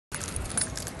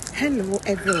Hello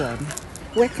everyone,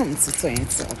 welcome to Twin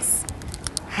Talks.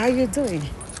 How you doing?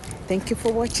 Thank you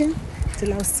for watching.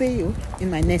 Till I'll see you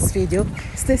in my next video.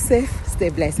 Stay safe, stay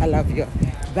blessed. I love you.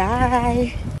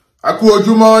 Bye. A kú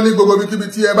ojúmọ́ ní gbogbo ibikíbi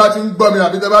tí ẹ bá ti ń gbọ́ mi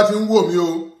àbí tẹ́ bá ti ń wò mí o.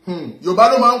 Yorùbá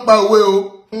ló máa ń pa òwe o.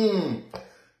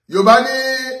 Yorùbá ní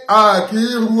a kì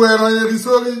í ru ẹran erin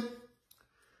sórí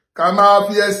ká máa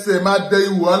fi ẹsẹ̀ máa dẹ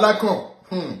ìwò alákàn.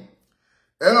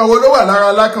 Ẹran wo ló wà lára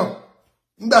alákàn?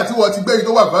 Nígbà tí wọ́n ti gbé yìí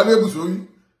tó wà valuable sórí.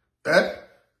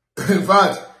 In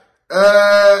fact,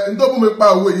 n tó mú mi pa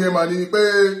òwe yẹn mà ní pé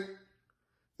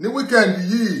ní weekend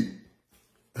yìí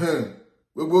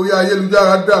gbogbo orí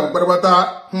ayélujára dàrú pátápátá.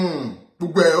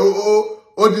 Gbogbo ẹ̀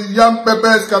ó di yam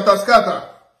pẹpẹ skata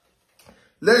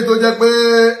lẹ́yìn tó jẹ́ pé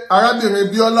arábìnrin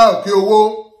Bíọ́lá Okeowo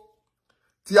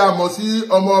tí a mọ̀ sí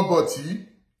Omoburty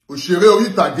òṣèré orí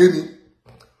ìtàgé ni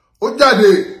ó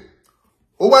jáde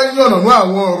ó wá yànnàná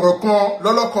àwọn ọ̀rọ̀ kan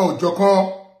lọ́lọ́kan òjọ̀kan.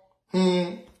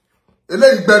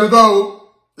 Eléyìí gbẹnu tán o,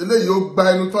 eléyìí ó gba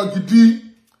ẹnu tán gidi.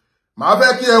 Màá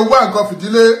fẹ́ kí ẹ wá nǹkan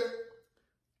fìdílé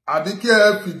àbí kí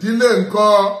ẹ fìdílé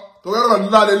nǹkan tó rọrọ̀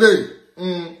ńlá lélẹ̀.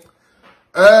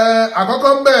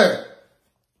 Àkọ́kọ́ ń bẹ̀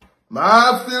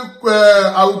màá fi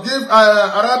I will give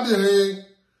arábìnrin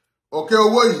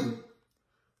Okeowo yìí,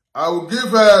 I will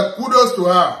give kudos to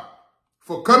her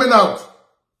for coming out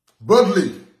boldly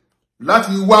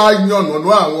láti wá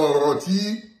yànnàná àwọn ọ̀rọ̀ tí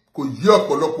kò yí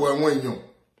ọ̀pọ̀lọpọ̀ àwọn èèyàn.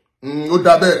 Ó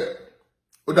dà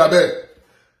bẹ́ẹ̀.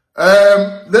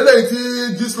 Lélẹ́yìí tí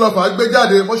Gistlover gbé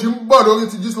jáde, mo ṣì ń bọ̀ lórí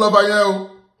ti Gistlover yẹn o.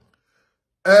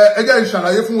 Ẹ jẹ́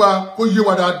ìṣàlàyé fún wa kó yé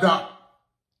wa dáadáa.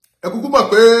 Ẹ kúkú mọ̀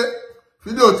pé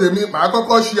fídíò tèmi màá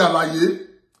kọ́kọ́ ṣe àlàyé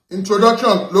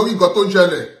introduction lórí nǹkan tó ń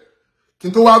ṣẹlẹ̀ kí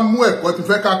n tó wá mú ẹ̀kọ́ tí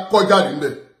fẹ́ ká kọ́ jáde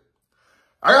níbẹ̀.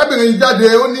 Arábìnrin jáde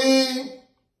ó ní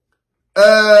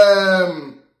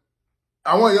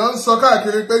àwọn èèyàn ń sọ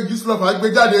káàkiri pé Gistlover gbé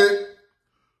jáde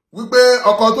wípé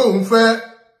ọkọ tóun fẹ́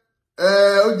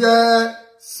ó jẹ́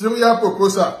serial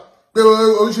proposal, pé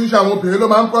oríṣiríṣi àwọn obìnrin ló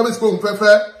máa ń promise pé òun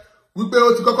fẹ́ wípé ó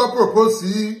ti kọ́kọ́ propose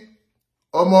sí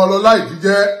ọmọ ọlọ́lá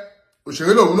ìdíjẹ́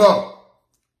òṣèré lòun náà.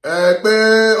 Pé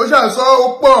ó ṣàṣọ ó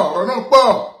pọ̀ ọ̀rọ̀ náà pọ̀,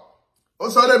 ó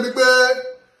sọ débi pé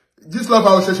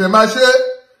Gistlover ò ṣẹ̀ṣẹ̀ máa ṣe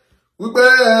wípé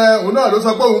òun náà ló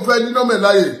sọ pé òun fẹ́ ní nọ́mẹ̀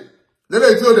láyè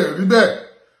lélẹ́yìí tí ò dẹ̀ rí bẹ́ẹ̀.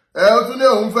 Ó tún ní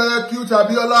òun fẹ́ cute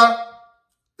Abíọ́lá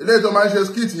eléyìí tó máa ń ṣe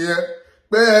skit yẹn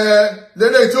pé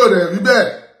lélẹ́yìí tí ò dẹ̀ rí bẹ́ẹ̀.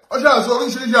 Ó ṣàṣọ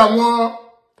oríṣiríṣi àwọn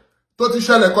tó ti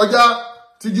ṣẹlẹ̀ kọjá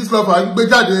tí Gistlover ń gbé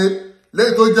jáde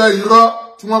léyìí tó jẹ́ irọ́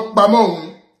tí wọ́n pamọ́ òun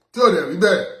tí ò dẹ̀ rí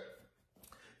bẹ́ẹ̀.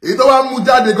 Èyí tó wá mú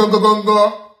jáde gangan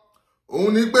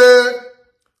òun ni pé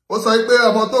ó sọ pé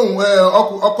ọmọ tóun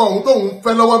ọkọ òun tóun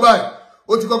fẹ́ lọ́wọ́ báyìí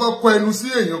ó ti kọ́kọ́ kọ ẹnu sí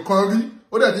èèyàn kan rí,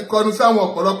 ó dẹ̀ ti kọnu sí àwọn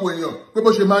ọ̀pọ̀lọpọ̀ èèyàn pé bó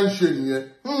ṣe máa ń ṣe nìyẹn.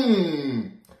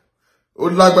 Ó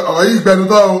lágbà ọ̀rọ̀ yìí gbẹnu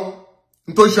tán o,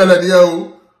 n tó ṣẹlẹ̀ nìyẹn o.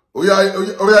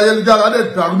 Orí ayélujára dẹ̀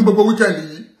dàrú ní gbogbo weekend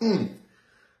yìí.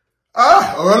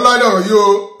 Ọ̀rọ̀ ńlá ni ọ̀rọ̀ yìí o,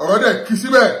 ọ̀rọ̀ dẹ̀ kì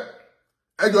síbẹ̀.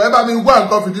 Ẹ jọ̀ọ́ ẹ bá mi wá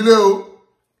nǹkan fìdílé o,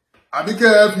 àbí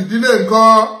kẹ́ ẹ fìdílé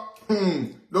nǹkan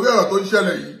lórí ọ̀rọ̀ tó ń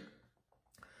ṣẹlẹ̀ yìí.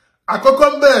 Àkọ́kọ́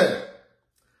ń bẹ̀,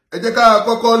 ẹ jẹ́ ká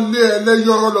kọ́kọ́ lé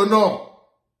ẹlẹ́yọ̀rọ̀ lọ náà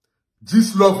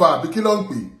Gistlover àbí kí ló ń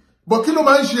pè. Bọ̀ kí ló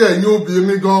máa ń ṣe ẹ̀yin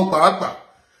obìnrin gan pàápàá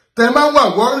tẹ máa ń wà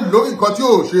wọ́rì lórí nǹkan tí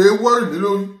ò ṣe é wọ́rì lé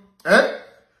lórí.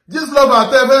 Gistlover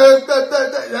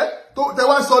tẹ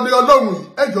wá sọ ní ọlọ́run yìí.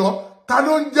 Ẹ jọ̀ọ́ ta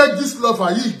ló ń jẹ́ Gistlover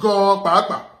yìí gan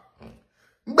pàápàá?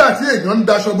 Nígbà tí èèyàn ń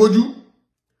daṣọ bojú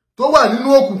tó wà nínú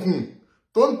òkùnkùn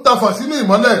tó ń tafà sínú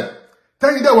ìmọ́lẹ̀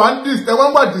tẹ́yìn dẹ̀ wá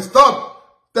ń wà disturb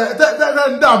tẹ́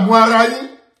ń dààmú ara yín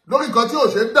lórí nǹkan tí ò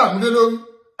ṣe é dààmú lé lórí.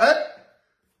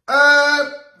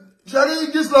 Ṣe rí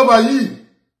Gistlover yìí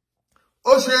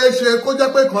ó ṣeé ṣe kó jẹ́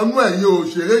pé kan nú ẹ̀yin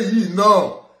òṣèré yìí náà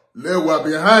lẹ́wà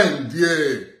behind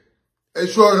díẹ̀. Ẹ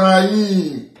ṣọ́ra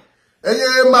yín, ẹ yé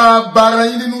máa bara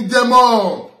yín nínú jẹ́ mọ́,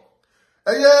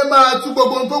 ẹ yé máa tú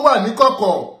gbogbo ohun tó wà ní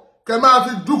kọ̀kọ̀ kẹ máa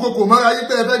fi dúkokò mọ́ra yín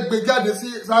pé ẹ fẹ́ gbé jáde sí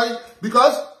sáré.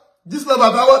 Because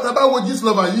Gistlover bá wo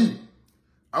Gistlover yìí,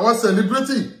 àwọn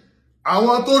celebrity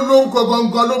àwọn tó lórúkọ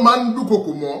gangan ló máa ń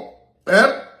dúkokò mọ́.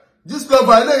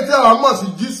 Gistlover eléyìí tí àwọn mọ̀ sí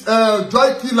joy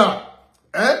killer,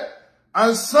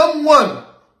 and someone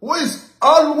who is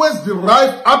always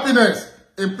derive happiness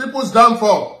in people's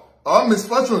downfall or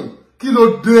misfortune. Kí ló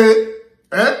dé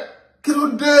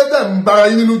bẹ́ẹ̀ ń bara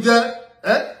yín nínú jẹ́.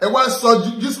 Ẹ wá sọ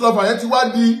Gistlover yẹn ti wá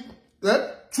di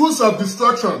tools of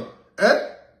destruction.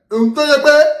 Ohun tó yẹ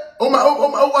pé ó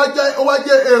wá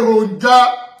jẹ́ èròjà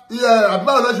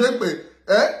àbúrò ọlọ́ṣẹ́ pé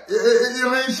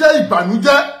irinṣẹ́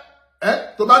ìbànújẹ́.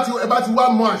 Tó bá ti wá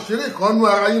mọ àṣírí kan nú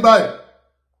ara yín báyìí,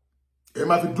 ẹ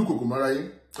máa fi dúkokò mọ́ra yín.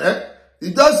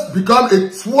 It just become a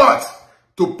twat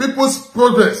to people's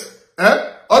progress.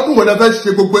 Ọdún wo la fẹ́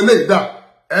ṣe gbogbo eléyìí dà?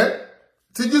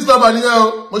 Tí Gistlover nìyẹn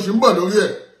o, mo ṣì ń bọ̀ lórí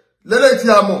ẹ̀. Lélẹ́yìí tí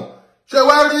a mọ̀. Ṣé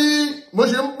wá rí mo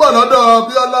ṣe ń bọ̀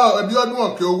lọ́dọ̀ Biodun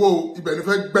Okeowo ibẹ̀ ni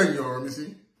fẹ́ gbẹ̀yìn ọ̀rọ̀ mi sí.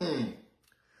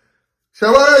 Ṣé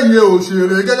wá ẹ̀yin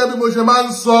òṣèré gẹ́gẹ́ bí mo ṣe máa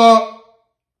ń sọ,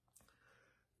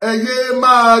 ẹ yé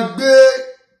máa gbé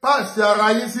páàsì ara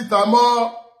yín síta mọ́,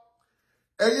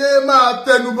 ẹ yé máa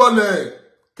tẹnubọlẹ̀,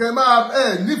 kẹ máa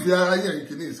nífẹ̀ẹ́ ara yín ẹ̀yin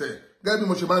kìíní ìṣe gẹ́gẹ́ bí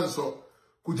mo ṣe máa ń sọ,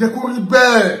 kò jẹ́ kó rí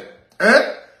bẹ́ẹ̀.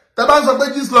 Tẹ́ bá ń sọ pé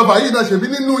Gistlover yìí náà ṣèbí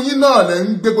nínú yín náà lẹ́ ń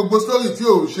gbé gbogbo sórí tí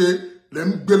ò ṣe lẹ́ ń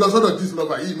gbé lọ sọ́dọ̀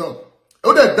Gistlover yìí náà. Ó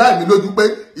dẹ̀ dá èmi lójú pé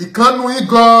ìkànnù yín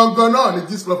gangan náà ni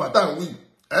Gistlover tá ń wí.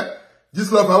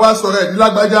 Gistlover wá sọ̀rọ̀ ẹ̀ di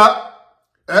lágbájá,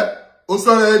 ó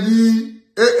sọ̀rọ̀ ẹ̀ di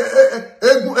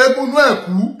egun inú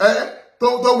ẹ̀kú, tó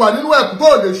wà nínú ẹ̀kú tó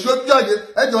lè ṣojú jáde.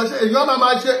 Ẹjọ́ ṣe èèyàn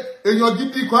máa ṣe èèyàn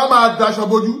gidi kan á máa daṣọ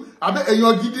bojú, àbí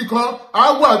èèyàn gidi kan á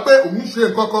wà pé òun ṣe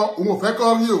nǹkan kan òun ò fẹ́ kọ́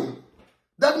rí òun.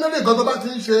 Definitely nǹkan tó bá ti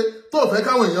ń ṣe tó fẹ́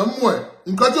káwọn èèyàn mú ẹ̀,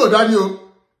 nǹkan tí ò dá ní o.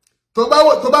 Tó bá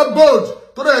bold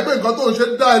tó dẹ̀ pé nǹkan tó ń ṣe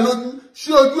dá ẹ lójú, ṣí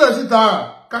ojú ẹ̀ síta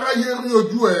káráyé rí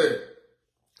ojú ẹ̀.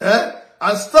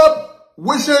 And stop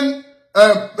wishing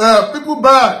people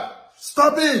bad.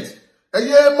 Stop it. Ẹ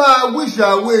yé máa wish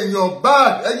àwọn èèyàn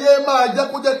bad. Ẹ yé máa jẹ́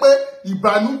kó jẹ́ pé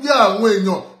ìbànújẹ́ àwọn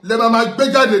èèyàn lẹ máa gbé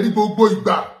jáde ní gbogbo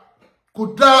ìgbà. Kò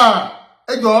dáa.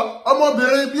 Ẹ jọ̀ọ́,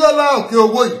 ọmọbìnrin Biodun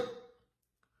Okeowo yìí,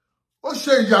 ó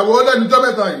ṣe ìyàwó lẹ́nujọ́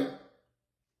mẹ́ta yìí.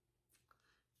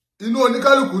 Inú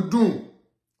oníkálùkù dùn,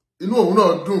 inú òun náà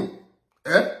dùn.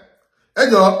 Ẹ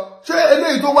jọ̀ọ́, ṣé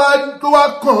eléyìí tó wá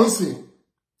kàn sí?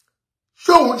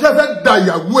 Ṣé òun ṣe fẹ́ da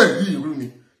ìyàwó ẹ̀ yìí rú ni?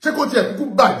 Ṣé kò tiẹ̀ kúkú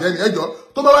bàjẹ́ ni? Ẹ jọ̀ọ́,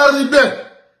 tó bá wá rí bẹ́ẹ̀,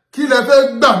 kí lẹ fẹ́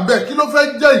gbà ń bẹ̀? Kí ló fẹ́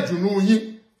jẹ́ ìdùnnú yín?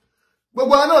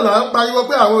 Gbogbo wa náà là ń pariwo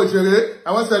pé àwọn òṣèré,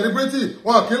 àwọn celebrity,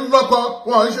 wọn kì í lọ́kọ,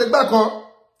 wọn ń ṣe gbá kan.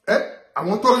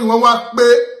 Àwọn tó rí wọn wá pé,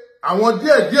 àwọn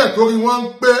díẹ̀díẹ̀ tó rí wọn ń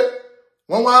pé,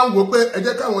 wọ́n wá ń wò pé ẹ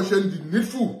jẹ́ káwọn ṣe the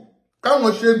needful,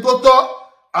 káwọn ṣe tó tọ́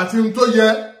àti tó yẹ.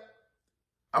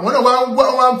 Àwọn náà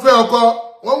wá ń fẹ́ ọkọ,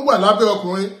 wọ́n ń wà lábẹ́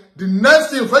ọkùnrin. The next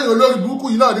thing fẹ́yìn olórí burúkú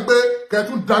yìí náà ni pé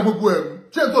kẹtún da gbogbo ẹ̀rù.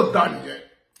 Ṣé tó da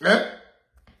nìyẹn?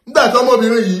 Nígbà tí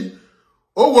ọmọbìnrin yìí,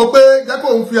 ó wò pé jẹ́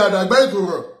kóun fi àdàgbà ètò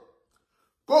rọ̀,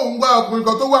 kóun wá ọkùnrin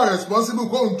kan tó wà responsible,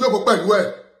 kóun jókòó pẹ̀lú ẹ̀.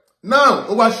 Now,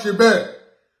 ó wá ṣe bẹ́ẹ̀.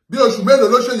 Bí oṣù mélòó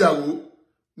ló ṣèyàwó,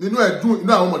 nínú ẹ̀dùn,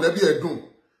 inú àwọn mọ̀lẹ́bí ẹ̀dùn.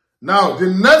 Now, the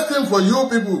next thing for you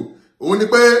people, òun ni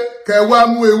pé kẹ wá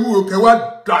mú ewúro, kẹ wá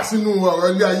dà sínú ọ̀rọ̀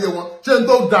ilé ayé wọn. Ṣé n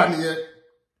tó dà nìyẹn?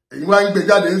 Èyí wá ń gbé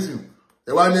jáde ńsìn.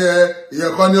 Ẹ wá ní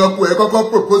ìyẹn kan ní ọkọ ẹ kọ́kọ́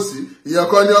propose sí, ìyẹn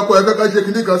kan ní ọkọ ẹ kọ́kọ́ ṣe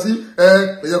kinní kan sí,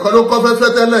 ìyẹn kan ló kọ́ fẹ́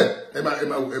tẹ́lẹ̀. Ẹ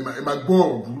máa gbọ́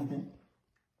ọ̀rọ̀ burúkú.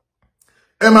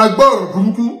 Ẹ máa gbọ́ ọ̀rọ̀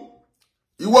burúkú.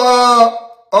 Ìwọ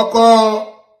ọkọ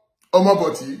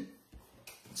Omoburty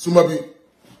súnmọ́ bí.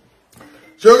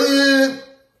 Ṣorí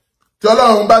tí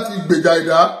Ọlọ́run bá ti gbèjà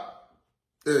ìdá,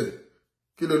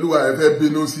 kí lolúwa ẹ fẹ́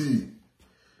bínú sí i.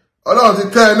 Ọlọ́run ti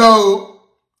kẹ́ ẹ náà o.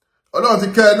 Ọlọ́run ti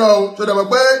kẹ́ ẹ náà o. Ṣé dàbọ̀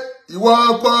pé ìwọ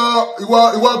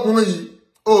ọkùnrin yìí,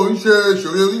 ó ń ṣe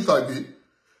ṣòro orí ìtàgé,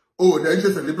 ó dẹ̀ ń ṣe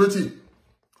celebrity.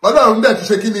 Ọlọ́run dẹ̀ ti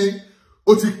ṣe kí ni?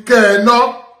 Ó ti kẹ́ ẹ náà.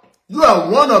 You are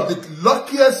one of the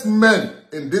luckiest men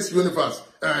in this universe.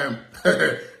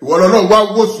 Ìwọ lọ́lọ́run wá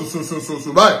wò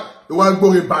sùsùsùsùsù báyìí. Ló wá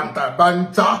gbórin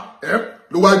bàǹtà,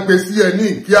 ló wá gbé sí ẹ ní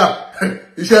ìkíà.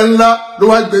 Iṣẹ́ ńlá ló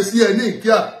wá gbé sí ẹ ní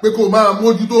ìkíà pé kó máa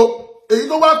mójútó. Èyí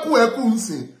tó wá kú ẹkú ń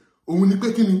sìn, òun ni pé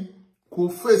kí ni? Kò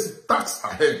face tax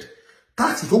ahead.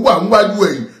 Tax tó wà níwájú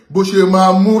ẹ̀yìn bó ṣe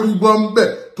máa mú rí bọ́n bẹ̀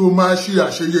tó máa ṣe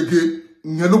àṣeyege,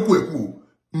 ìyẹn ló kú ẹkú.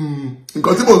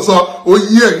 Nǹkan tí mo sọ, ó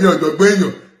yí ẹ̀yìn ọ̀jọ̀gbọ́n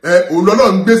èèyàn. Òun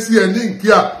lọ́lọ́run gbé sí ẹ ní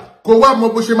ìkíà. Kò wá mọ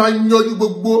bó ṣe máa yanjú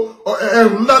gbogbo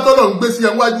ẹrù ńlá tọ́lọ́run gbé sí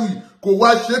ẹ níwájú yìí. Kò wá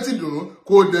ṣe tìdùnnú,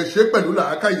 kò dẹ̀ ṣe pẹ̀lú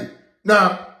làákàyè. Náà,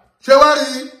 ṣé wá rí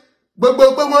gbogbo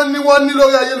pé wọ́n ní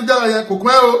lórí ayélujára yẹn kò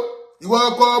pẹ́ o. Ìwọ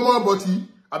ọkọ Omoburty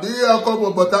àbí ọkọ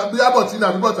Bọ̀tà bí Abọ̀tí ní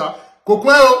àbí Bọ̀tà kò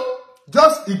pẹ́ o.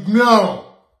 Just ignore.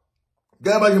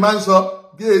 Gẹ́gẹ́ bá ṣe máa ń sọ,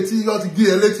 gé etí yọ ti gé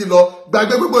ẹ létí lọ.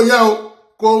 Gbàgbé gbogbo yẹn o.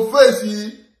 Kò fèsì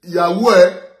ìyàwó ẹ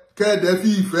kẹ́ẹ̀dẹ̀ fi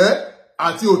ìfẹ́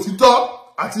àti òtítọ́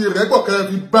àti ìrẹ́pọ̀ kẹ́ẹ̀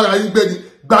fi bára yín gbé ni.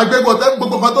 Gbàgbé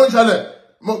gbogbo kan tó ń ṣẹlẹ̀.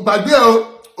 Gbàgbé o.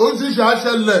 Ó ti ṣe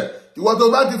àṣẹlẹ̀. Ìwọ tó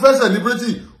bá ti fẹ́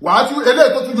celebrity, wàá tún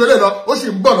eléyìí tó tún ju eléyìí lọ, ó sì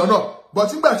ń bọ̀ lọ́nà. But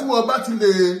nígbà tí wọ́n bá ti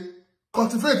lè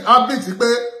cultivate habit pé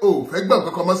o fẹ́ gbọ́n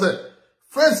kankan mọ́sẹ̀,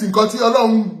 fèsì nǹkan tí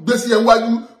Ọlọ́run gbé sí ẹ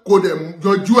wájú kò dẹ̀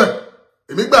yanjú ẹ̀.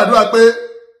 Èmi gbàdúrà pé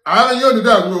àárín yóò ní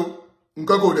dàrú o,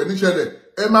 nǹkan kò dẹ̀ ní ṣẹlẹ̀.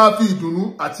 Ẹ máa fi ìdùnnú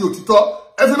àti òtítọ́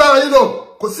ẹ fi bára yín lò.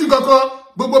 Kò sí kankan,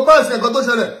 gbogbo páàsì nǹkan tó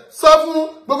ṣẹlẹ̀ sọ fún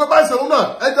gbogbo páàsì òun náà,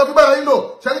 ẹ jọ fi bára yín lò.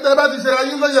 Ṣẹ́ni tẹ́ bá ti ṣe ara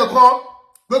yín lóye kan,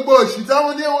 gbogbo òṣì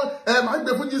táwọn ní máa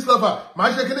gbé fún Gistlover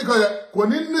máa ṣe kíní kan yẹn kò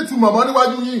ní nítumọ̀ mọ́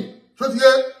níwájú yìí ṣó ti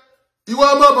yé ìwọ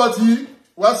Omoburty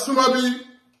wá súnmọ́ bí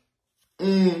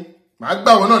màá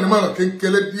gbà wọn náà nímọ̀ràn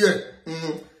kékeré díẹ̀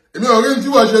èmi ò rí ní tí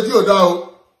wọ́n ṣe tí ò dá o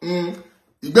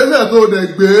ìgbésẹ̀ tó dẹ̀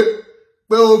gbé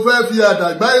pé o fẹ́ fi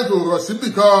àdàgbà ètò rọ̀ síbì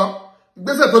kan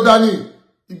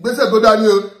ìgbésẹ̀ tó dání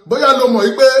o bóyá lo mọ̀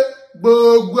yí pé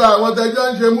gbogbo àwọn tẹjọ́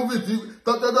ń ṣe múfì tí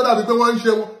tọ́tọ́ dàbí pé wọ́n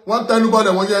ń tẹnu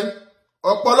bọ́lẹ̀ wọ́n yẹn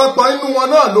ọ̀pọ̀lọpọ̀ inú wọn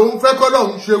náà ló ń fẹ́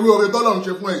kọ́lọ́hún ṣe wí oore tọ́lọ́hún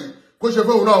ṣe fún èyí kó ṣe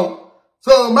fóun náà o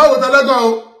so máwo tẹlẹ́gàn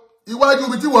o iwájú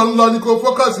ibi tí wọ́n ń lọ ni kò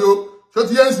focus o ṣó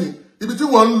ti yẹn sìn ibi tí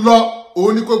wọ́n ń lọ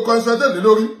òun ni kò concentrate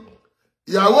lórí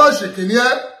ìyàwó òṣìkìní ẹ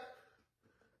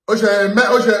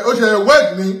ó ṣe wed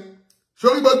ni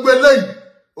sórí gbogbo eléyìí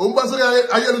òun bá sórí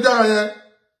ayélujára yẹn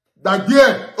gbàgbé ẹ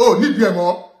ò nídìí ẹ mọ́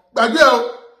gbàgbé ẹ o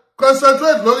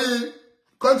concentrate lórí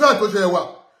contract tó ṣe wà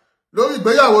lórí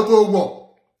ìgbéyàwó tó wọ̀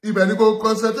ibẹ̀ ni kò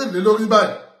concentrate lé lórí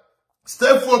báyìí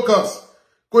stay focused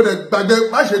kò dẹ̀ gbàgbé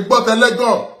má ṣe gbọ́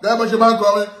tẹ́lẹ́gàn gẹ́gẹ́ bó ṣe máa ń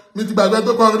kọrin mi ti gbàgbé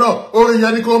tó kọrin náà orin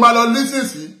yẹn ni kò máa lọ lísìn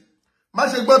sí má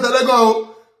ṣe gbọ́ tẹ́lẹ́gàn o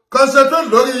concentrate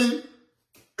lórí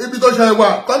ibi tó ṣe wà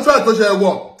contract tó ṣe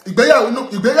wọ̀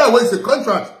ìgbéyàwó is a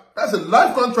contract that's a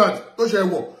life contract tó ṣe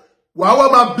wọ̀ wàá wá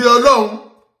máa bí Ọlọ́run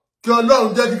kí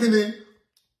Ọlọ́run jẹ́ kíkí ni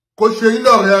kò ṣe yín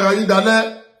lọ́rẹ̀ ara yín dalẹ́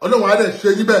Ọlọ́run á dẹ̀ ṣe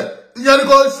yín bẹ́ẹ̀ ìyẹn ni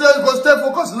kò stay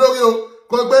focus lórí o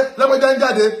kò pé lẹ́mọ̀já ń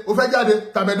jáde o fẹ́ jáde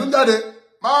tàbẹ̀dún jáde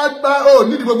máa gbá o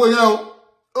nídìí gbogbo yẹn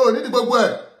o nídìí gbogbo ẹ̀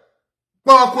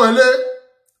pọ́n ọkọ ẹ lé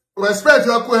respect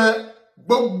ọkọ ẹ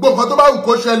gbogbo nǹkan tó bá wù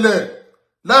kó ṣẹlẹ̀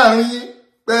láàrin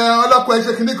pé ọlọ́kọ ẹ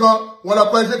ṣe kinní kan wọn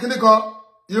lọ́kọ ẹ ṣe kinní kan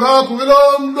ìran ọkùnrin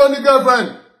ló ní girlfriend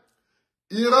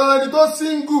ìran ẹni tó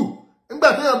single nígbà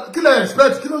tó yẹ kí lè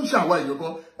expect kí ló ń ṣàwá èèyàn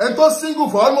kan ẹni tó single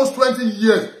for almost 20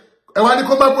 years ẹ wá ní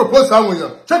kó má propose àwọn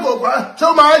èèyàn ṣé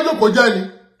ó máa jókòó jẹ́ ni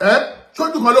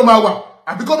ṣojú kan ló máa wà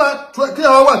àbí kó máa kí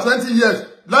àwọn wà 20 years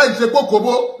láì ṣe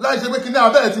kókòbó láì ṣe pé kí ní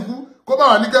abẹ́ ẹ̀ ti kú kó má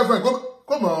wà ní girlfriend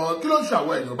kó mọ̀ kí ló ń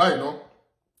ṣàwá èèyàn báyìí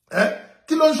náà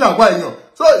kí ló ń ṣàwá èèyàn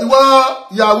so ìwọ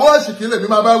ìyàwó òṣìkí lèmi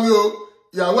máa bá wí o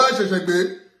ìyàwó àṣẹ̀ṣẹ̀ gbé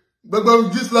gbogbo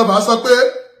Gistlover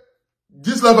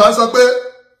sọ pé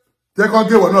tẹ́kọ́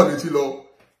gé wọ̀ náà létí lọ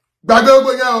gbàgbé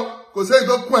gbogbo yẹn o kò sí èyí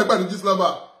tó kún ẹ pẹ̀lú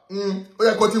Gistlover ó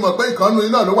yẹ kó ti mọ̀ pé ìkànnì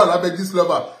iná ló wà lábẹ́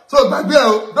Gistlover so gbàgbé ẹ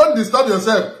o don't disturb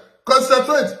yourself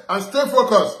concentrate and stay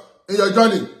focused in your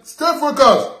journey stay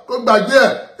focused kó gbàgbé ẹ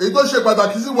èyí tó ṣe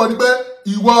pàtàkì sí wọn ni pé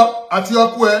ìwọ àti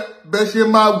ọkọ ẹ bẹ ṣe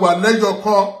máa wà lẹ́yọ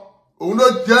kan òun ló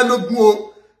jẹ́ lógún o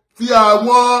fi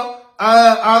àwọn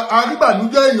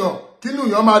arígbànújẹ́ èèyàn kínú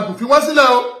èèyàn máa dùn fi wọ́n sílẹ̀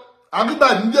o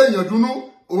arígbànújẹ́ èèyàn dùnnú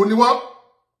òun ni wọ́n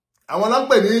àwọn ló ń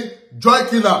pè ní joy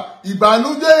killer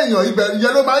ìbànújẹ́ èèyàn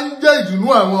ìyẹn ló máa ń jẹ́ ìdùnnú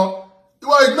àwọn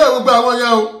ìwọ ìgbẹ́ gbogbo àwọn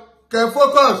yẹn o kẹ́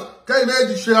focus kẹ́yìn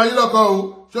méjì ṣe ayé lọ́kàn o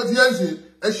ṣó ti yẹn sì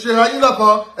ẹ ṣe ayé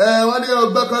lọ́kàn wọ́n ní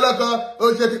ọgbẹ́kan lọ́kàn ó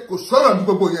ṣe kò sọ̀rọ̀ ní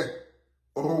gbogbo yẹn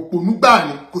ọ̀rọ̀ òpònú gbà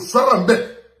ní kò sọ̀rọ̀ ń bẹ̀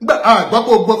nígbà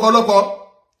àgbọ́pọ̀ gbọ́kọ́ lọ́kọ́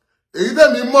èyí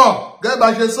tẹ̀mí mọ̀ gẹ́gẹ́ bá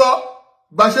ṣe sọ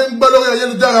bá ṣe ń gbọ́ lórí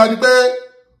ayélujára ni pé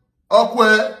ọkọ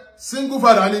ẹ single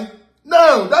father ni no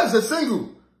that is a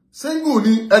single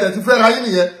ni ẹ̀dẹ̀ ti fẹ́ ra yín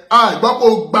nìyẹn àgbọ́pọ̀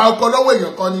gba ọkọ lọ́wọ́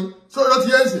èèyàn kan ni so ló ti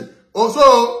yẹn sìn so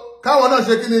káwọn náà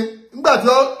ṣe kí ni nígbà tí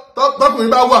tọkùnrin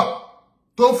bá wà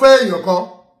tó fẹ́ èèyàn kan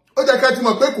ó jẹ́ kẹ́ ti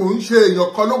mọ̀ pé kò ń ṣe èèyàn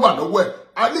kan ló wà lọ́wọ́ ẹ̀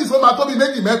at least ó máa tó bí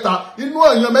méjì mẹ́ta inú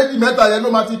èèyàn méjì mẹ́ta yẹn ló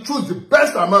máa ti choose the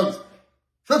best amount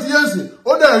ṣó ti yẹn sìn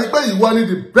ó dẹ̀ rí pé ìwọ ni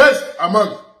the best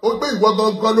amount ó pé ìwọ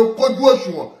gangan ló kójú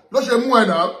òṣùwọ̀n ló ṣe mú ẹ̀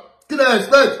náà kí lè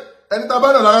expect ẹni tá a bá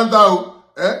nà lára ń ta o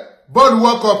bọ́ọ̀lù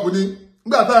world cup ni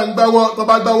nígbà tá à ń tó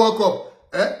bá gbá world cup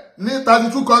ní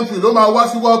 32 country ló máa wá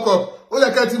sí world cup ó yẹ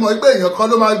kẹ́ ti mọ̀ pé èèyàn kan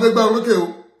ló máa gbégbá orókè o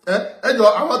ẹjọ́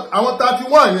àwọn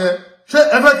 31 yẹn ṣé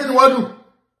ẹ fẹ́ kí ni wọ́n dùn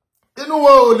inú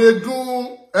wọn ò lè dùn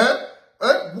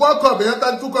world cup èèyàn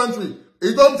 32 country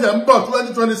èyí tó ń tẹ̀ ń bọ̀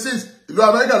 2026 ìlú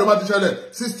amẹ́ríkà ló máa ti ṣẹlẹ̀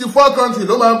 64 country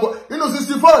ló máa ń bọ̀ nínú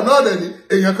 64 náà dẹ̀ ni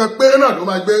èèyàn kan péré náà ló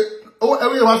máa gbé owó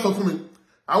ẹrú yẹn wá sọ fún mi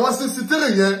àwọn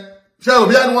 63 yẹn ṣe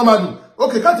òbí ẹni wọn máa dùn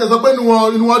ókè káàtì ẹ sọ pé inú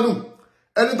wọn dùn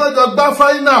ẹni tó jọ gbá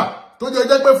final tó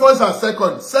jẹ́ pé first and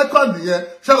second yẹn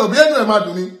ṣe òbí ẹni ẹ máa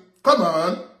dùn ni come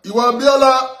on ìwọ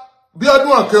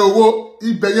Biodun Okeowo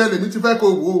ibẹ̀ yẹn lèmi ti fẹ́ kó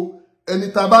wò ó ẹni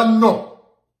tá a bá nà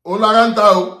òun lára ń ta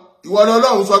o ìwọ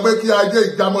lọ́lọ́run sọ pé kí ajé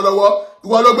ìjámọ́ lọ́wọ́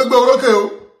ìwọ ló gbégbé orókè o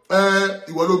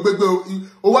ìwọ ló gbégbé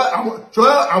o wá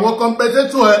àwọn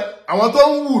competitor àwọn tó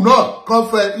ń wù náà kan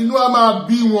fẹ́ inú á máa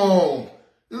bí wọn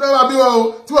o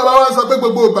tí wọ́n bá wá sọ pé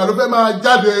gbogbo ìgbà ló fẹ́ máa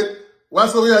jáde wá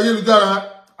sórí ayélujára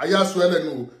ayé aṣọ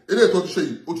ẹlẹ́nu o eléyìí tó ti ṣe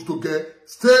yìí ó ti tó gẹ́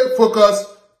stay focused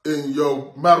in your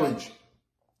marriage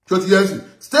ṣó ti yẹn sì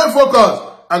stay focused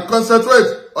and concentrate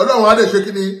ọlọ́run á lè ṣe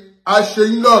kí ni a ṣe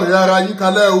yín lọ́ọ̀rẹ́ ara yín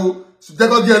kalẹ̀ o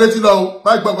jẹ́kọ́ di ẹlẹ́tí lọ o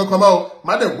má gbọ́ kankan mọ́ o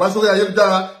má dẹ̀ wá sórí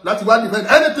ayélujára láti wá defend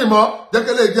anything mọ́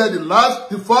jẹ́kẹ́lẹ́ jẹ́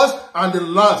the first and the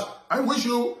last. I wish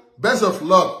you best of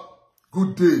luck.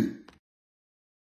 Good day.